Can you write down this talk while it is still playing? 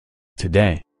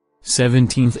Today.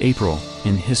 17th April,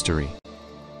 in history.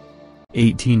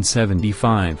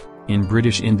 1875, in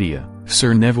British India,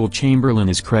 Sir Neville Chamberlain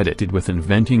is credited with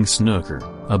inventing snooker,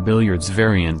 a billiards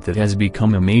variant that has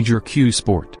become a major cue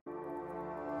sport.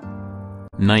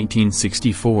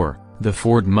 1964, the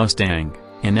Ford Mustang,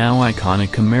 a now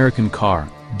iconic American car,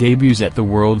 debuts at the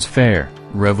World's Fair,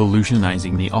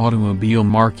 revolutionizing the automobile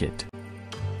market.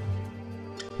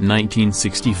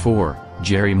 1964,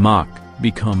 Jerrie Mock,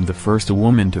 become the first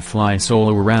woman to fly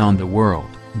solo around the world,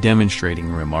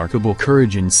 demonstrating remarkable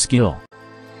courage and skill.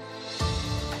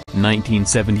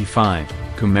 1975,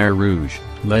 Khmer Rouge,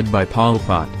 led by Pol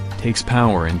Pot, takes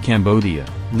power in Cambodia,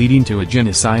 leading to a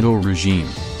genocidal regime,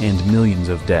 and millions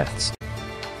of deaths.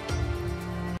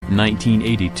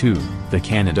 1982, the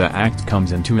Canada Act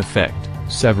comes into effect,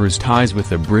 severs ties with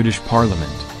the British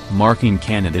Parliament, marking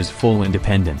Canada's full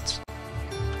independence.